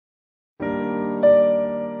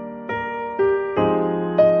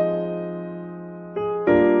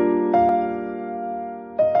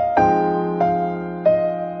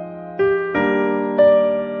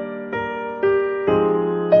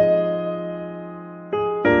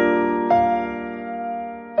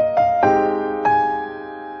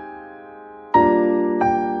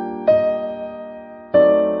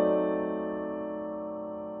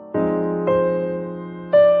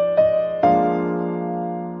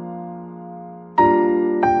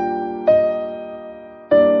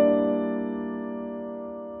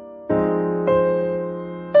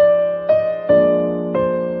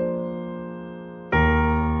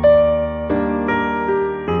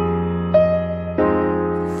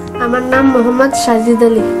আমার নাম মোহাম্মদ সাজিদ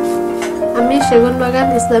আলী। আমি সেগুনবাগান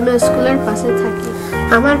ইসলামিয়া স্কুলের পাশে থাকি।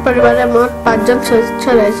 আমার পরিবারে মোট 5 জন সদস্য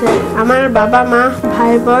রয়েছে। আমার বাবা, মা,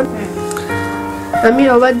 ভাই, বোন। আমি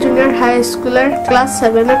ওবাট জুনিয়র হাই স্কুলের ক্লাস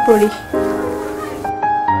 7-এ পড়ি।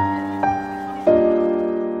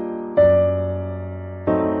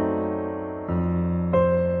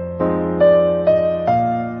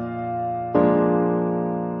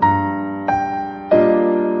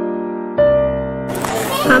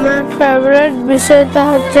 আমার फेवरेट विषयটা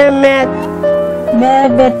হচ্ছে मैथ। मेरा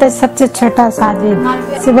बेटा सबसे छोटा साजिद,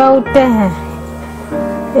 सुबह उठते हैं,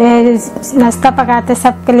 नाश्ता पकाते,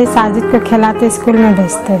 सबके लिए साजिद को खिलाते, स्कूल में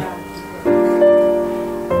भेजते।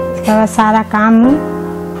 उसके बाद सारा काम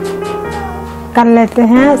कर लेते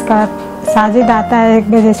हैं। उसका साजिद आता है 1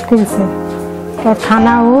 बजे स्कूल से, तो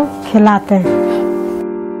खाना वो खिलाते हैं।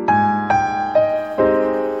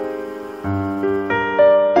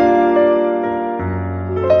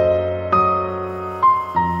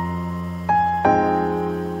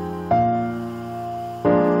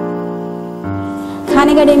 খান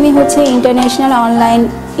একাডেমি হচ্ছে ইন্টারন্যাশনাল অনলাइन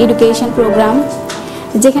এডুকেশন প্রোগ্রাম,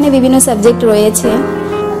 যেখানে বিভিন্ন সাবজেক্ট রয়েছে।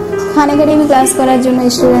 খান একাডেমি ক্লাস করার জন্য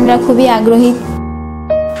স্টুডেন্টরা খুবই আগ্রহী।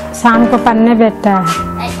 शाम को पढ़ने बैठता है,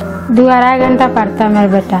 2-2.5 घंटा पढ़ता है मेरा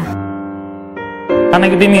बेटा। Khan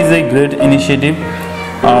Academy is a great initiative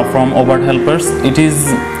from OBAT helpers. It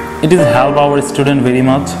is help our student very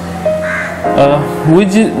much.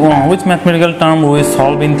 Which mathematical term we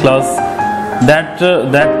solve in class,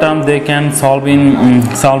 that term they can solve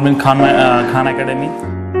in Khan Academy.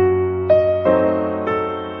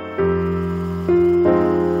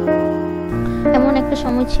 এমন একটা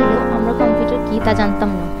সময় ছিল আমরা computer কি তা জানতাম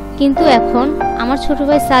না, কিন্তু এখন আমার ছোট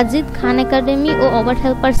ভাই সাজিদ খান একাডেমি ও ওবাট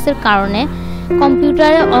হেল্পার্সের কারণে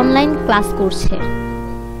কম্পিউটারে অনলাইন ক্লাস করছে।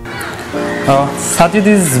 Sajid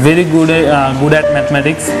is very good at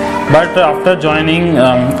mathematics, but after joining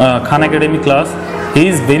Khan Academy class, he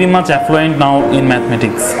is very much affluent now in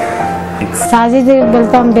mathematics. Sajid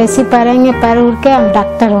बोलता हम बेसिक पढ़ेंगे, पढ़ उड़ के हम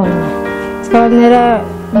डॉक्टर होंगे। इसके बाद मेरा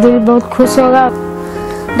दिल बहुत खुश होगा।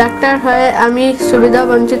 ডাক্তার হয়ে আমি সুবিধা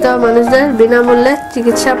বঞ্চিত মানুষদের বিনামূল্যে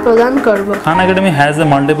চিকিৎসা প্রদান করব। Khan Academy has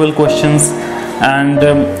multiple questions and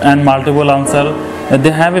multiple answer.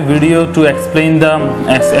 They have a video to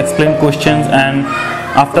explain questions, and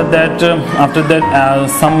after that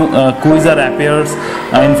some quizzer appears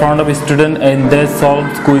in front of a student, and they solve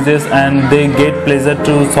quizzes and they get pleasure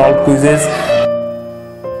to solve quizzes.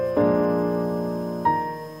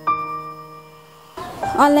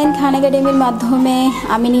 Online খান একাডেমির মাধ্যমে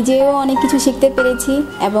আমি নিজেও অনেক কিছু শিখতে পেরেছি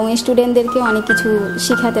এবং স্টুডেন্টদেরকে অনেক কিছু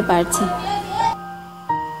শেখাতে পারছি।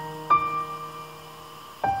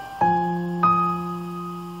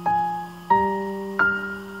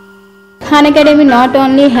 Khan Academy not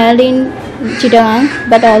only held in Chittagong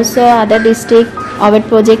but also other district OBAT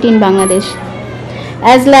project in Bangladesh,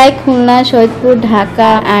 as like Khulna, Saidpur,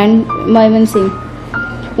 Dhaka and Mymensingh.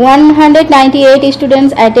 198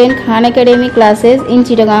 students attend Khan Academy classes in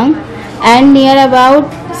Chittagong and near about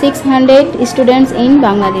 600 students in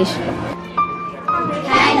Bangladesh.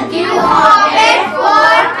 Thank you all.